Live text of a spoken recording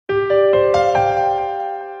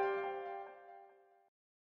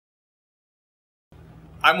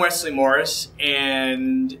I'm Wesley Morris,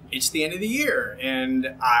 and it's the end of the year,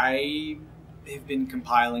 and I have been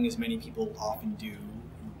compiling, as many people often do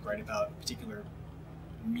who write about particular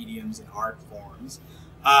mediums and art forms,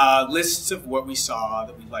 lists of what we saw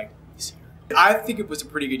that we liked this year. I think it was a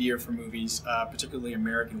pretty good year for movies, particularly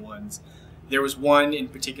American ones. There was one in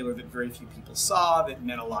particular that very few people saw that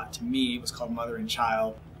meant a lot to me. It was called Mother and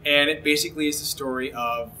Child, and it basically is the story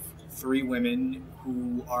of three women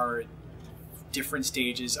who are different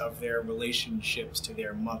stages of their relationships to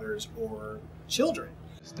their mothers or children.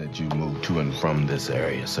 That you moved to and from this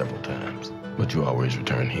area several times, but you always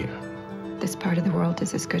return here. This part of the world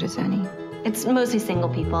is as good as any. It's mostly single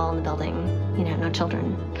people in the building, you know, no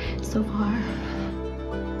children. So far.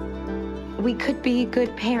 We could be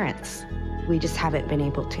good parents. We just haven't been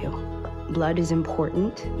able to. Blood is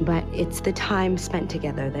important, but it's the time spent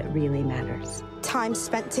together that really matters. Time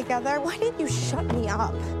spent together? Why didn't you shut me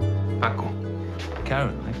up? Paco.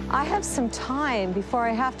 Karen, I have some time before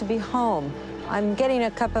I have to be home. I'm getting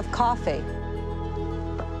a cup of coffee.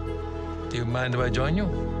 Do you mind if I join you?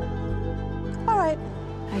 All right.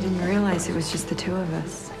 I didn't realize it was just the two of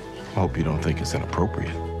us. I hope you don't think it's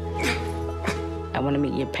inappropriate. I want to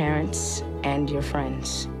meet your parents and your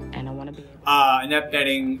friends, and I want to be... Annette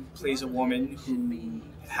Bening plays a woman who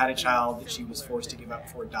had a child that she was forced to give up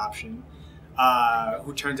for adoption,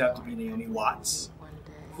 who turns out to be Naomi Watts,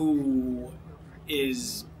 who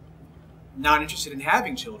is not interested in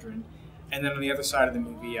having children. And then on the other side of the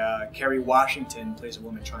movie, Kerry Washington plays a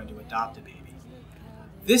woman trying to adopt a baby.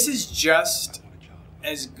 This is just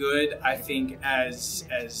as good, I think, as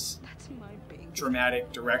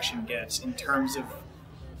dramatic direction gets in terms of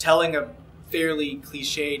telling a fairly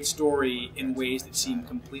cliched story in ways that seem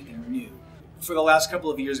completely new. For the last couple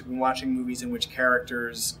of years, I've been watching movies in which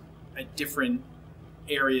characters at different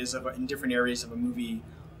areas of a movie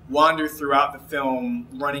wander throughout the film,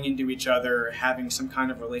 running into each other, having some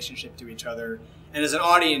kind of relationship to each other, and as an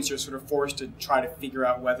audience you're sort of forced to try to figure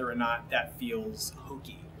out whether or not that feels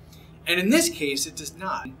hokey. And in this case, it does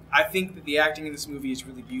not. I think that the acting in this movie is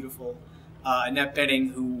really beautiful. Annette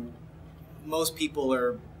Bening, who most people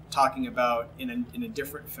are talking about in a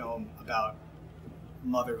different film about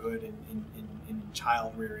motherhood and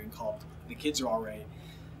child rearing called The Kids Are Alright,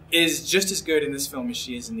 is just as good in this film as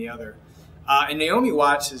she is in the other. And Naomi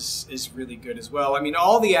Watts is really good as well. I mean,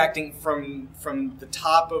 all the acting from the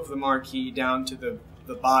top of the marquee down to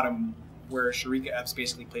the bottom, where Sharika Epps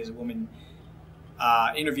basically plays a woman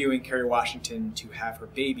interviewing Kerry Washington to have her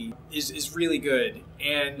baby, is really good.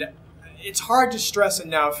 And it's hard to stress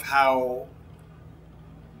enough how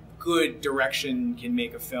good direction can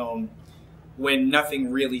make a film when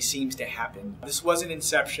nothing really seems to happen. This wasn't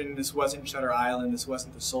Inception, this wasn't Shutter Island, this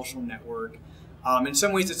wasn't The Social Network. In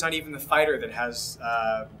some ways, it's not even The Fighter that has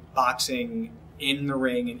boxing in the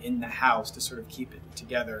ring and in the house to sort of keep it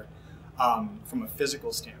together from a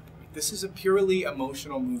physical standpoint. This is a purely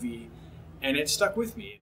emotional movie, and it stuck with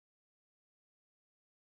me.